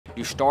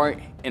You start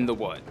in the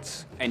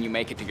woods, and you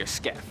make it to your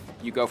skiff.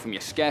 You go from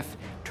your skiff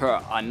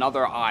to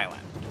another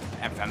island.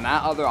 And from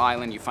that other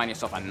island, you find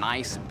yourself a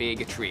nice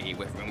big tree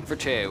with room for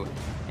two,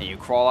 and you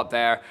crawl up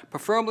there,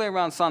 preferably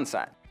around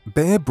sunset.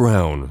 Bear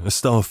Brown, a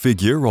star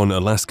figure on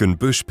Alaskan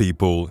Bush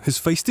People, has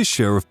faced his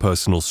share of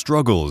personal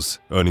struggles,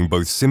 earning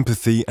both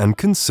sympathy and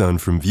concern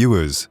from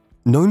viewers.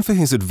 Known for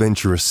his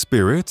adventurous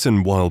spirit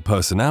and wild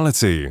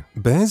personality,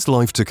 Bear's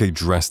life took a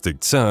drastic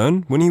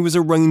turn when he was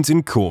arraigned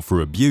in court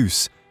for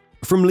abuse.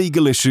 From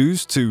legal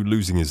issues to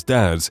losing his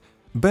dad,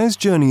 Bear's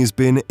journey has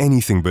been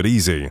anything but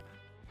easy.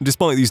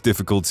 Despite these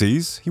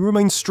difficulties, he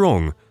remains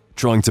strong,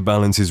 trying to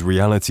balance his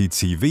reality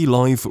TV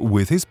life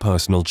with his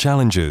personal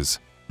challenges.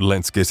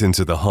 Let's get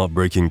into the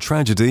heartbreaking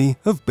tragedy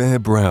of Bear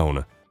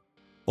Brown.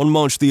 On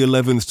March the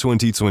 11th,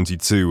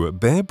 2022,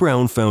 Bear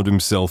Brown found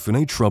himself in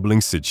a troubling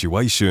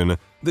situation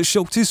that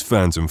shocked his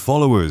fans and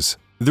followers.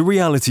 The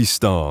reality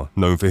star,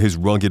 known for his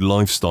rugged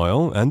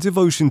lifestyle and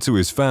devotion to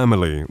his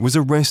family, was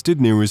arrested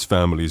near his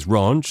family's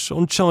ranch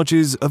on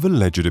charges of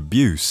alleged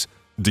abuse.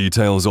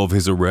 Details of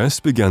his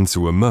arrest began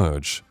to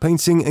emerge,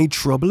 painting a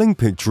troubling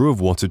picture of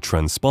what had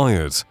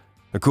transpired.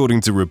 According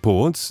to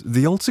reports,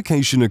 the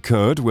altercation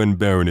occurred when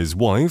Bear and his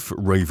wife,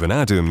 Raven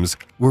Adams,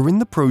 were in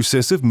the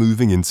process of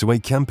moving into a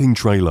camping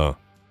trailer.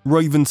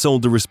 Raven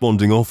told the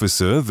responding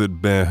officer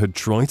that Bear had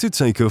tried to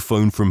take her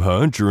phone from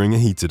her during a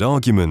heated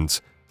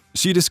argument.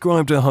 She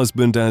described her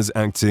husband as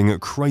acting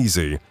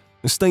crazy,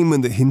 a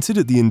statement that hinted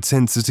at the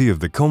intensity of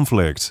the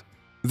conflict.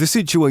 The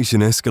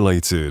situation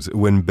escalated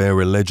when Bear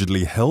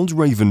allegedly held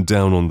Raven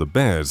down on the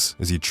bed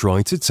as he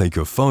tried to take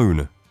her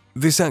phone.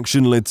 This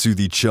action led to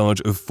the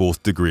charge of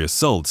fourth-degree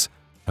assault.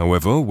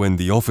 However, when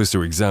the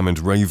officer examined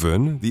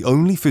Raven, the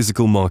only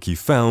physical mark he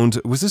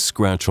found was a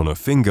scratch on her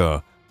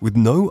finger, with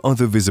no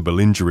other visible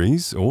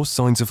injuries or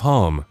signs of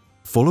harm.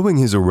 Following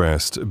his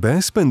arrest,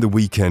 Bear spent the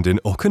weekend in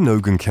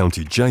Okanogan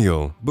County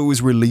Jail, but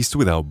was released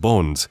without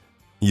bond.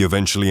 He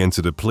eventually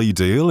entered a plea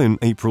deal in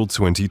April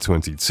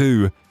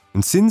 2022,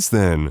 and since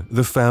then,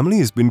 the family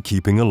has been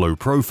keeping a low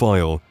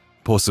profile,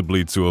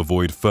 possibly to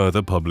avoid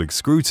further public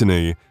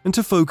scrutiny and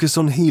to focus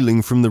on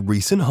healing from the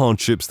recent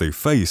hardships they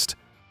faced.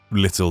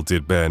 Little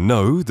did Bear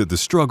know that the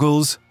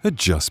struggles had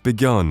just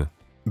begun.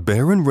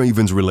 Bear and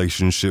Raven's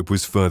relationship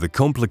was further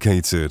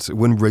complicated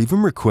when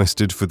Raven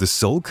requested for the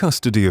sole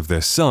custody of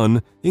their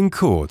son in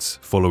court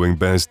following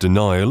Bear's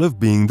denial of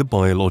being the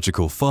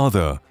biological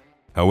father.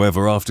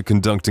 However, after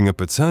conducting a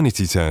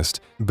paternity test,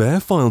 Bear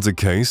filed a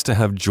case to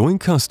have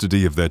joint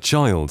custody of their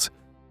child.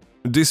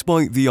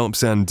 Despite the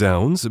ups and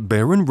downs,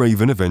 Bear and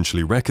Raven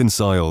eventually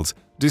reconciled,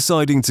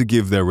 deciding to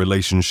give their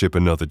relationship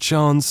another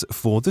chance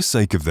for the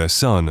sake of their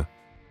son.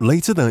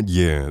 Later that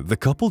year, the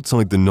couple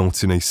tied the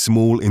knot in a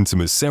small,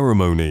 intimate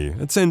ceremony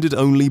attended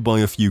only by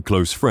a few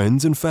close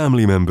friends and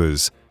family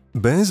members.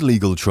 Bear's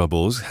legal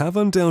troubles have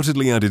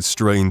undoubtedly added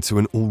strain to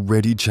an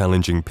already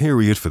challenging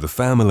period for the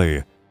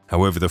family.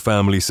 However, the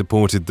family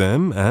supported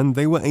them and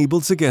they were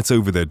able to get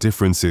over their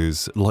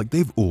differences like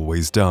they've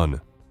always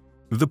done.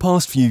 The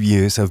past few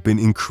years have been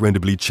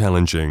incredibly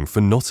challenging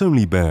for not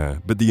only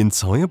Bear, but the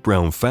entire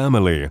Brown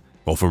family,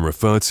 often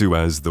referred to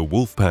as the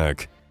Wolf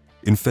Pack.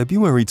 In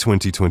February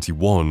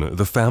 2021,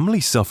 the family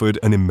suffered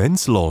an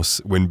immense loss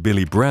when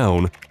Billy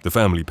Brown, the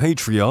family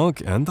patriarch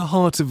and the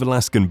heart of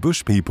Alaskan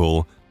Bush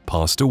People,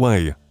 passed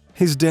away.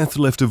 His death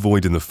left a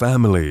void in the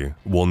family,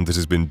 one that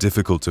has been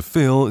difficult to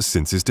fill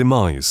since his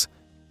demise.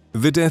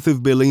 The death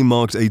of Billy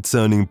marked a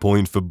turning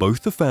point for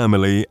both the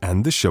family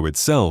and the show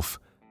itself.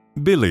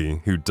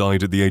 Billy, who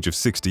died at the age of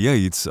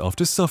 68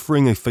 after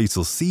suffering a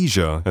fatal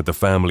seizure at the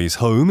family's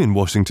home in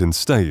Washington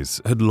state,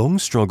 had long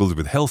struggled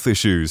with health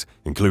issues,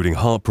 including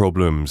heart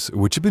problems,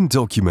 which have been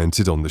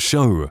documented on the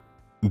show.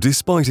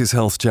 Despite his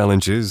health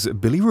challenges,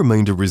 Billy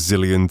remained a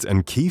resilient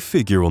and key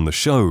figure on the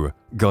show,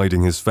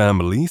 guiding his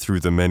family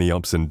through the many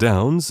ups and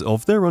downs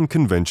of their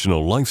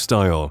unconventional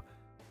lifestyle.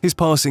 His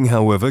passing,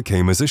 however,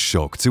 came as a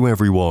shock to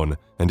everyone,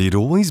 and he had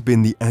always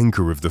been the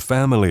anchor of the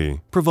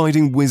family,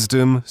 providing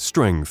wisdom,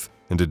 strength,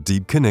 and a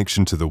deep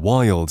connection to the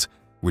wild,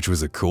 which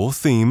was a core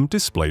theme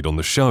displayed on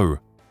the show.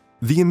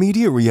 The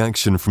immediate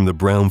reaction from the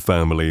Brown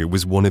family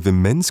was one of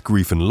immense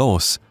grief and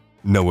loss.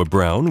 Noah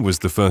Brown was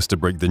the first to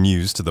break the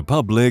news to the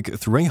public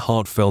through a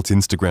heartfelt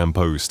Instagram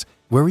post,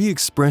 where he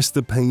expressed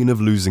the pain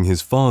of losing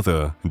his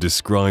father and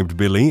described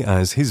Billy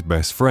as his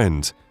best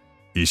friend.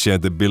 He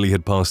shared that Billy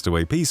had passed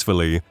away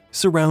peacefully,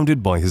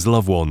 surrounded by his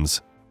loved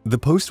ones. The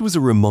post was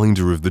a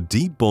reminder of the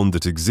deep bond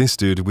that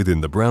existed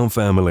within the Brown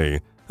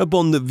family, a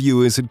bond that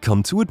viewers had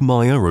come to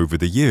admire over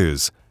the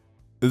years.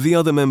 The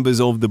other members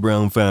of the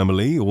Brown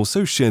family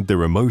also shared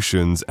their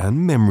emotions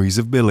and memories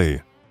of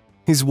Billy.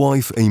 His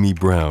wife, Amy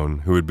Brown,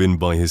 who had been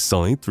by his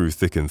side through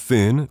thick and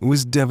thin,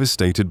 was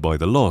devastated by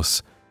the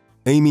loss.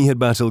 Amy had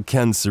battled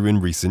cancer in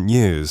recent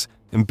years,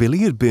 and Billy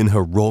had been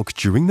her rock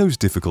during those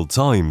difficult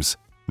times.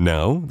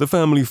 Now, the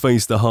family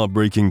faced the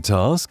heartbreaking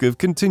task of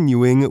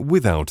continuing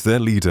without their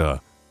leader.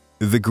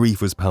 The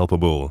grief was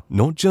palpable,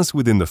 not just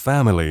within the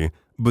family,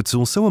 but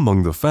also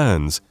among the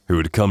fans, who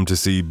had come to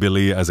see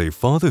Billy as a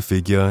father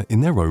figure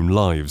in their own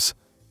lives.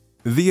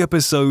 The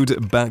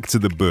episode Back to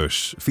the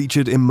Bush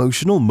featured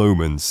emotional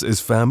moments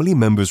as family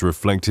members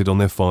reflected on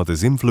their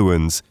father's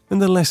influence and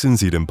the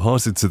lessons he'd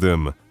imparted to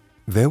them.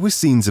 There were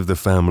scenes of the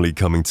family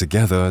coming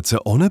together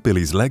to honor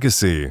Billy's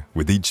legacy,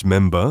 with each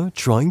member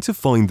trying to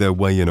find their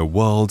way in a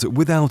world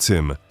without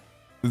him.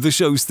 The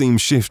show's theme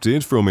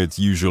shifted from its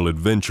usual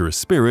adventurous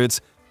spirit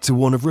to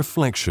one of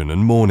reflection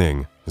and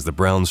mourning, as the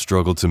Browns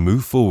struggled to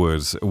move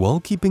forward while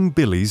keeping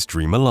Billy's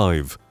dream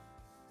alive.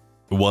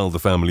 While the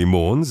family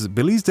mourns,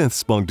 Billy's death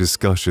sparked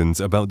discussions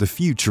about the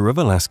future of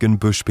Alaskan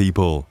Bush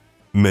People.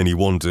 Many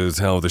wondered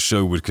how the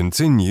show would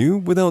continue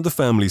without the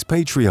family's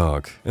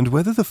patriarch, and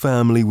whether the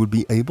family would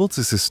be able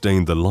to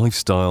sustain the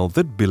lifestyle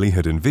that Billy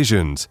had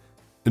envisioned.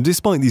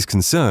 Despite these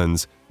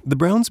concerns, the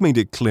Browns made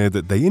it clear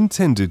that they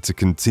intended to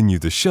continue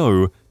the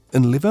show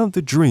and live out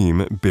the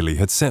dream Billy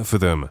had set for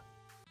them.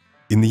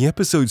 In the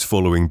episodes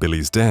following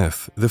Billy's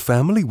death, the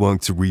family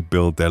worked to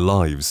rebuild their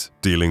lives,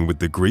 dealing with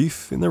the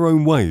grief in their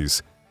own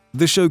ways.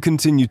 The show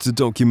continued to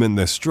document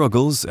their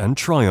struggles and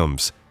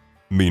triumphs.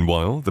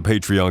 Meanwhile, the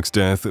patriarch's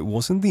death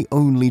wasn't the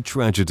only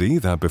tragedy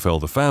that befell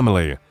the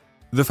family.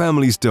 The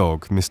family's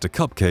dog, Mr.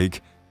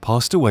 Cupcake,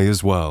 passed away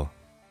as well.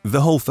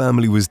 The whole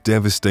family was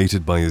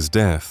devastated by his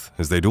death,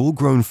 as they'd all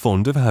grown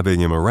fond of having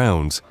him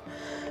around.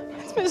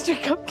 It's Mr.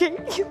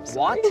 Cupcake.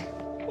 What?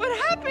 What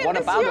happened? What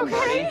about him,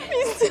 okay?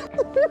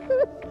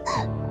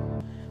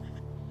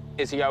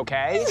 Is he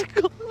okay? He's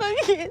gone.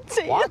 I can't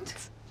say What?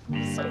 it.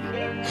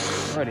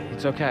 Freddie,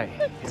 it's okay.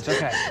 It's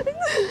okay.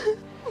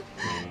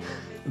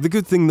 The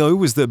good thing, though,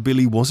 was that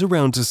Billy was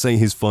around to say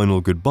his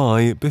final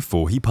goodbye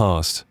before he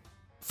passed.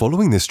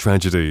 Following this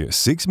tragedy,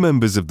 6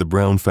 members of the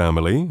Brown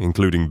family,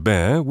 including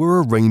Bear,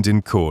 were arraigned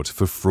in court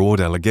for fraud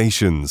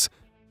allegations.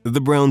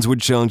 The Browns were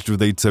charged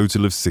with a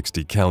total of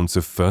 60 counts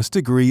of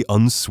first-degree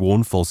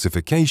unsworn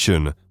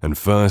falsification and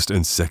first-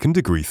 and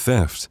second-degree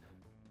theft.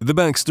 The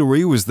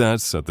backstory was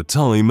that, at the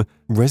time,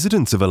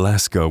 residents of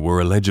Alaska were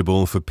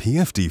eligible for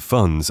PFD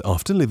funds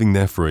after living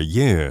there for a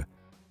year.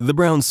 The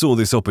Browns saw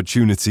this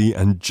opportunity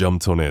and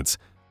jumped on it,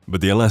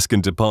 but the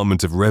Alaskan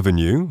Department of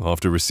Revenue,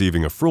 after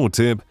receiving a fraud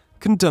tip,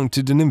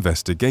 conducted an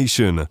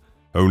investigation,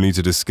 only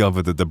to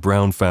discover that the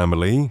Brown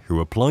family,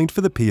 who applied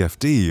for the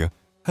PFD,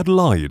 had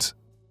lied.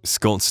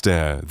 Scott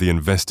Stair, the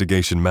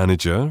investigation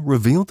manager,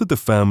 revealed that the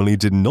family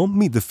did not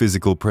meet the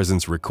physical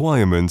presence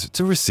requirement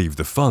to receive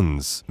the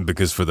funds,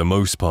 because for the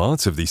most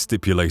part of the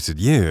stipulated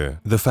year,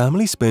 the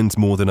family spent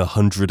more than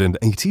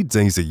 180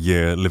 days a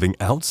year living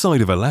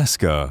outside of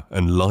Alaska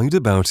and lied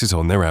about it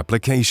on their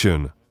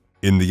application.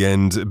 In the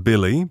end,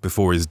 Billy,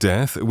 before his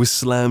death, was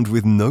slammed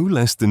with no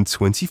less than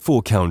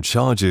 24-count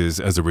charges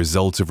as a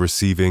result of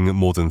receiving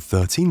more than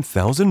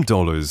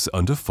 $13,000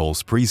 under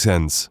false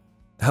pretense.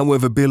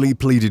 However, Billy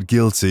pleaded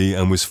guilty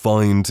and was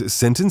fined,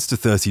 sentenced to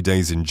 30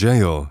 days in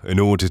jail in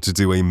order to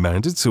do a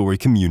mandatory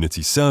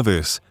community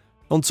service.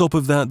 On top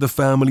of that, the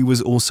family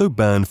was also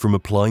banned from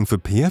applying for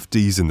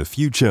PFDs in the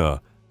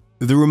future.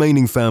 The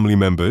remaining family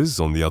members,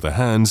 on the other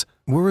hand,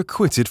 were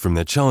acquitted from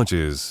their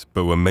charges,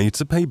 but were made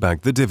to pay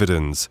back the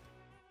dividends.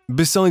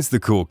 Besides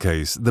the court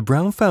case, the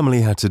Brown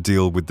family had to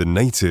deal with the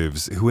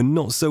natives, who were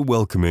not so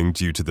welcoming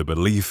due to the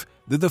belief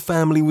that the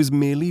family was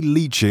merely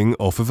leeching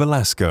off of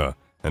Alaska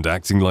and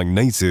acting like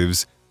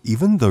natives,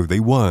 even though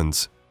they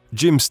weren't.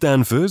 Jim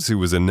Stanford, who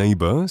was a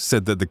neighbor,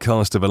 said that the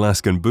cast of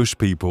Alaskan Bush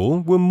People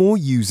were more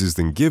users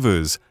than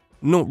givers,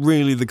 not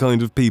really the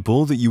kind of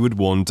people that you would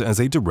want as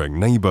a direct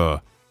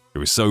neighbor. It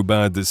was so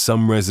bad that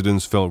some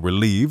residents felt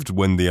relieved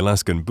when the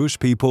Alaskan Bush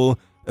People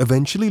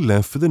eventually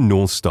left for the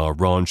North Star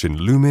Ranch in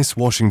Loomis,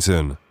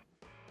 Washington.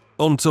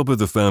 On top of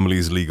the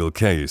family's legal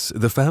case,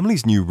 the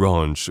family's new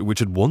ranch, which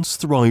had once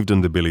thrived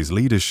under Billy's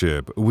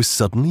leadership, was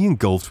suddenly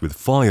engulfed with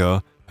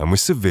fire and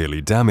was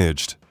severely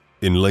damaged.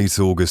 In late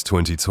August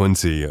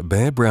 2020,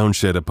 Bear Brown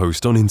shared a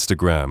post on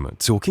Instagram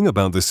talking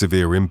about the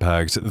severe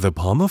impact the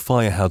Palmer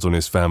Fire had on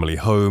his family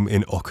home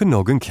in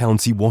Okanogan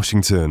County,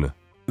 Washington.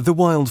 The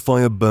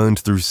wildfire burned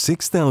through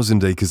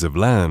 6,000 acres of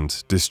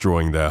land,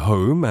 destroying their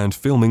home and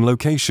filming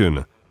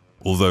location.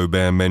 Although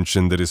Bear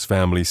mentioned that his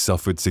family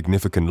suffered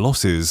significant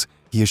losses,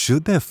 he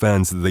assured their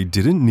fans that they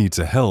didn't need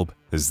to help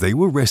as they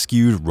were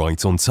rescued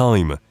right on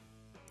time.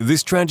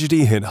 This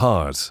tragedy hit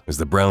hard, as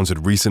the Browns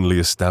had recently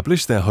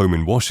established their home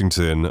in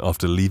Washington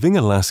after leaving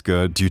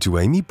Alaska due to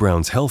Amy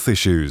Brown's health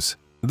issues.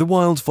 The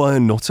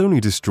wildfire not only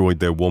destroyed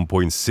their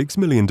 $1.6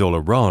 million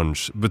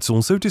ranch, but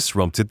also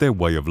disrupted their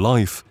way of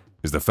life,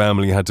 as the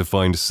family had to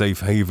find safe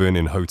haven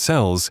in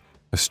hotels,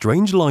 a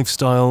strange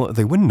lifestyle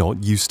they were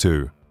not used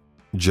to.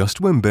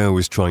 Just when Bear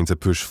was trying to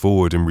push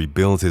forward and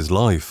rebuild his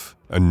life,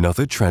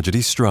 another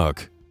tragedy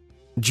struck.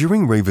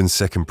 During Raven's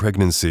second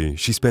pregnancy,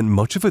 she spent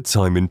much of her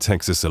time in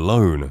Texas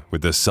alone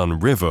with their son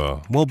River,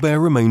 while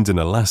Bear remained in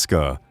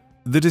Alaska.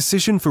 The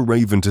decision for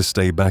Raven to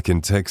stay back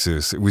in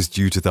Texas was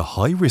due to the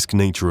high-risk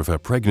nature of her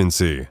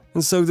pregnancy,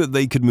 and so that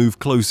they could move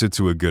closer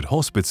to a good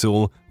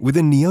hospital with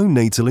a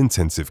neonatal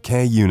intensive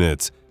care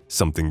unit,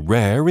 something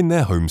rare in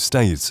their home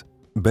state.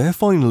 Bear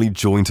finally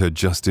joined her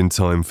just in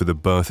time for the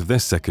birth of their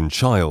second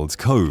child,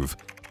 Cove,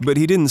 but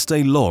he didn't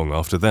stay long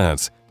after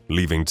that.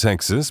 leaving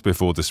Texas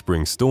before the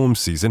spring storm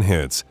season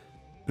hit.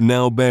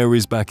 Now Bear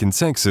is back in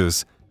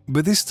Texas,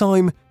 but this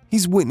time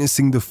he's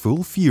witnessing the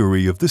full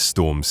fury of the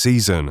storm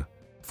season.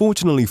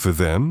 Fortunately for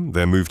them,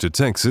 their move to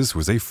Texas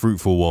was a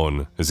fruitful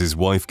one, as his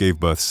wife gave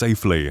birth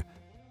safely.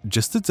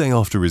 Just a day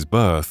after his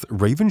birth,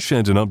 Raven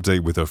shared an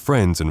update with her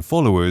friends and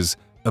followers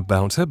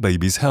about her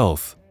baby's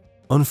health.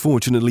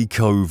 Unfortunately,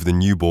 Cove, the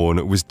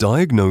newborn, was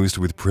diagnosed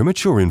with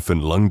premature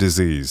infant lung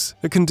disease,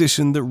 a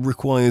condition that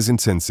requires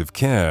intensive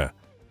care.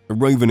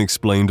 Raven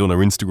explained on her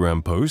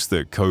Instagram post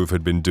that Cove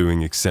had been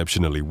doing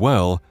exceptionally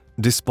well,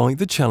 despite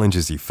the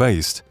challenges he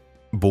faced.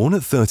 Born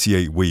at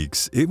 38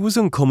 weeks, it was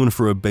uncommon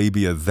for a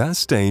baby at that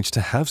stage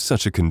to have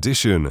such a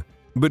condition,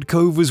 but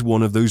Cove was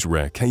one of those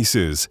rare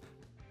cases.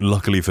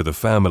 Luckily for the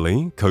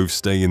family, Cove's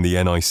stay in the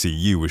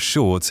NICU was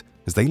short,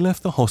 as they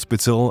left the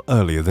hospital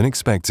earlier than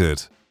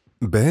expected.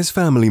 Bear's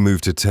family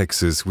move to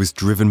Texas was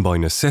driven by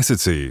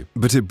necessity,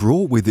 but it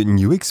brought with it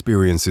new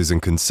experiences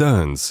and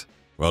concerns.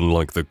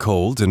 Unlike the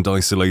cold and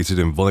isolated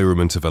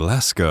environment of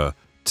Alaska,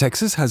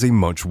 Texas has a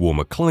much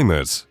warmer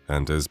climate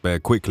and, as Bear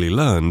quickly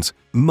learned,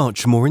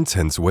 much more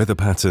intense weather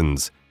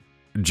patterns.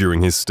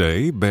 During his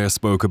stay, Bear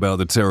spoke about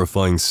the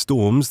terrifying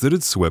storms that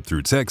had swept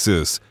through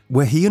Texas,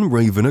 where he and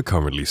Raven are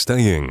currently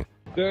staying.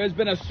 There has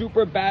been a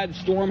super bad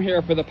storm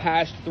here for the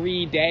past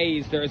 3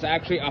 days. There's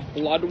actually a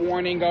flood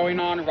warning going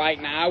on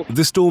right now.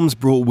 The storms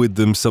brought with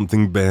them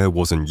something Bear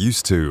wasn't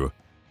used to: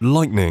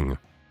 lightning.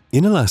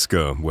 In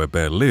Alaska, where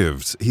Bear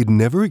lived, he'd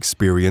never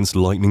experienced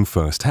lightning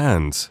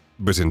firsthand.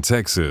 But in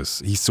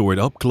Texas, he saw it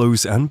up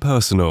close and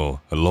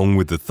personal, along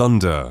with the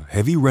thunder,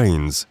 heavy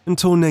rains, and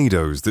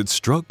tornadoes that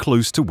struck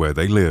close to where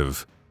they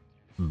live.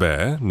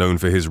 Bear, known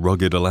for his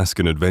rugged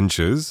Alaskan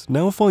adventures,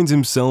 now finds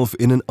himself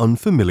in an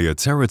unfamiliar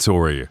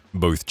territory,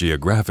 both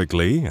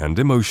geographically and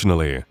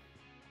emotionally.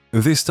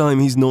 This time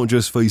he's not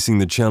just facing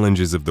the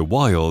challenges of the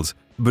wild,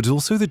 but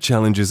also the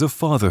challenges of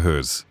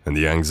fatherhood and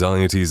the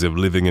anxieties of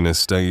living in a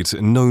state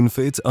known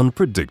for its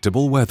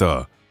unpredictable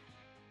weather.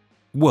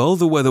 Well,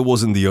 the weather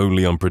wasn't the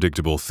only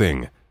unpredictable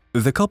thing.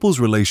 The couple's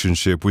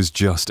relationship was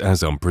just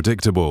as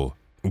unpredictable.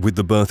 With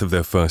the birth of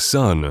their first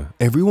son,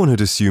 everyone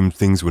had assumed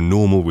things were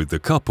normal with the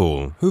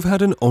couple, who've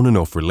had an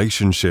on-and-off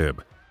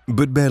relationship.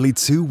 But barely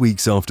 2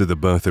 weeks after the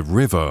birth of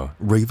River,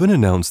 Raven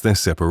announced their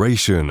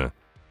separation.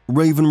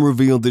 Raven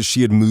revealed that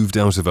she had moved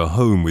out of her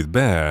home with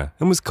Bear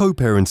and was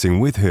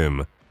co-parenting with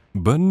him,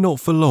 but not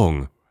for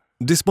long.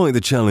 Despite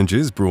the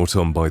challenges brought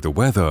on by the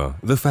weather,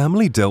 the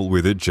family dealt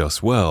with it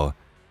just well.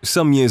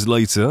 Some years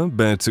later,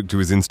 Bear took to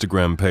his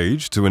Instagram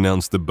page to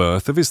announce the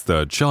birth of his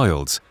third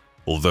child.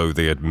 Although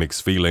they had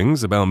mixed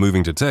feelings about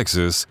moving to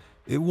Texas,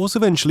 it was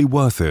eventually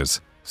worth it,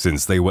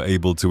 since they were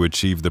able to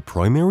achieve the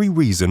primary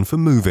reason for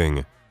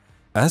moving.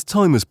 As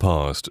time has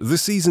passed, the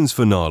season's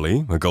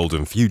finale, A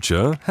Golden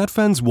Future, had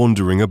fans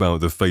wondering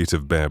about the fate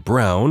of Bear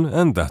Brown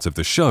and that of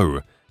the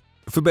show.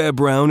 For Bear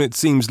Brown, it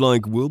seems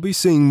like we'll be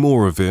seeing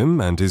more of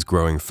him and his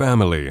growing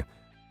family.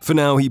 For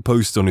now, he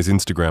posts on his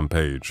Instagram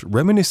page,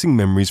 reminiscing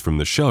memories from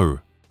the show.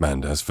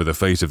 And as for the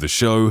fate of the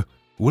show,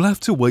 we'll have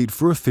to wait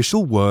for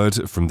official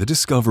word from the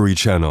Discovery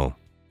Channel.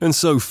 And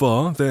so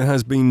far, there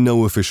has been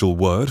no official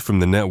word from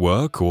the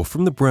network or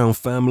from the Brown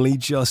family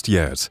just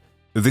yet.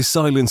 This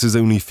silence has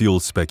only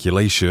fueled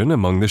speculation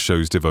among the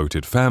show's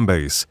devoted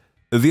fanbase.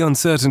 The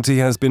uncertainty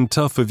has been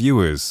tough for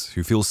viewers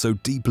who feel so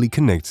deeply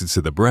connected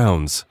to the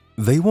Browns.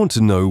 They want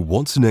to know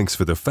what's next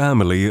for the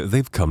family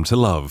they've come to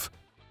love.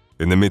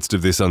 In the midst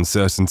of this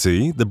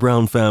uncertainty, the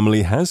Brown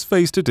family has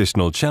faced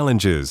additional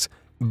challenges.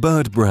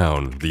 Bird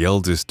Brown, the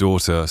eldest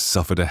daughter,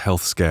 suffered a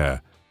health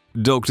scare.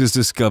 Doctors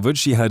discovered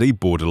she had a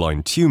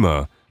borderline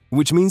tumor,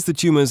 which means the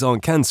tumors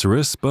aren't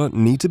cancerous but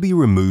need to be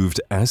removed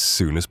as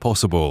soon as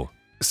possible.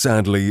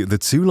 Sadly, the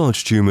 2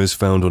 large tumors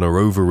found on her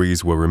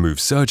ovaries were removed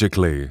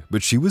surgically,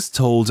 but she was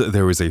told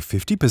there is a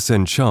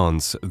 50%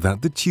 chance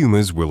that the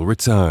tumors will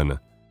return.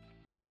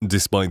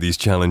 Despite these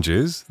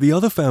challenges, the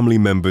other family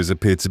members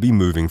appear to be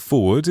moving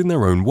forward in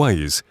their own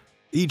ways.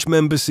 Each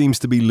member seems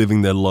to be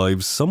living their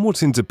lives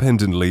somewhat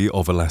independently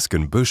of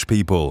Alaskan Bush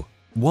People.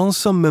 While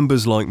some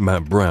members like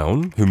Matt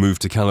Brown, who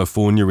moved to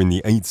California in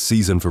the 8th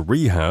season for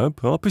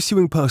rehab, are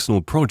pursuing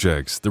personal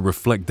projects that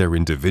reflect their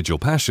individual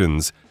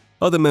passions,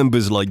 other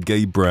members like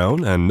Gabe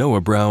Brown and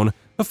Noah Brown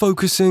are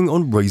focusing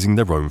on raising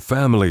their own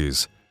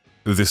families.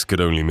 This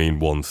could only mean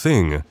one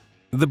thing: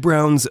 the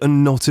Browns are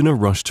not in a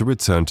rush to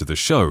return to the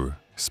show,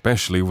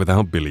 especially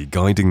without Billy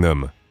guiding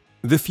them.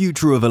 The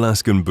future of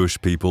Alaskan Bush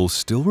People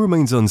still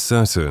remains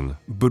uncertain,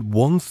 but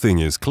one thing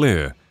is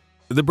clear: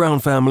 the Brown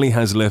family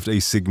has left a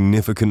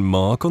significant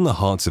mark on the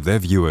hearts of their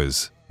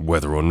viewers.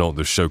 Whether or not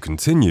the show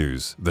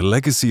continues, the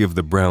legacy of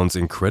the Browns'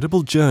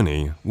 incredible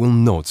journey will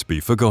not be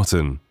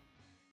forgotten.